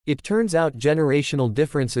It turns out generational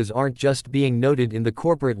differences aren't just being noted in the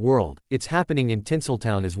corporate world, it's happening in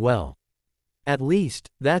Tinseltown as well. At least,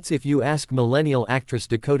 that's if you ask millennial actress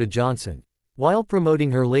Dakota Johnson. While promoting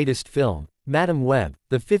her latest film, Madam Web,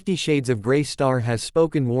 the 50 Shades of Grey star has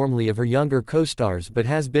spoken warmly of her younger co-stars but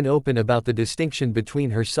has been open about the distinction between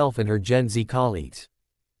herself and her Gen Z colleagues.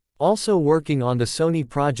 Also working on the Sony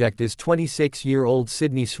project is 26-year-old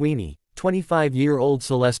Sydney Sweeney, 25-year-old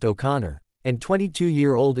Celeste O'Connor, and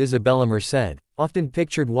 22-year-old Isabela Merced, often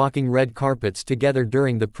pictured walking red carpets together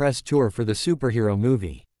during the press tour for the superhero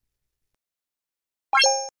movie.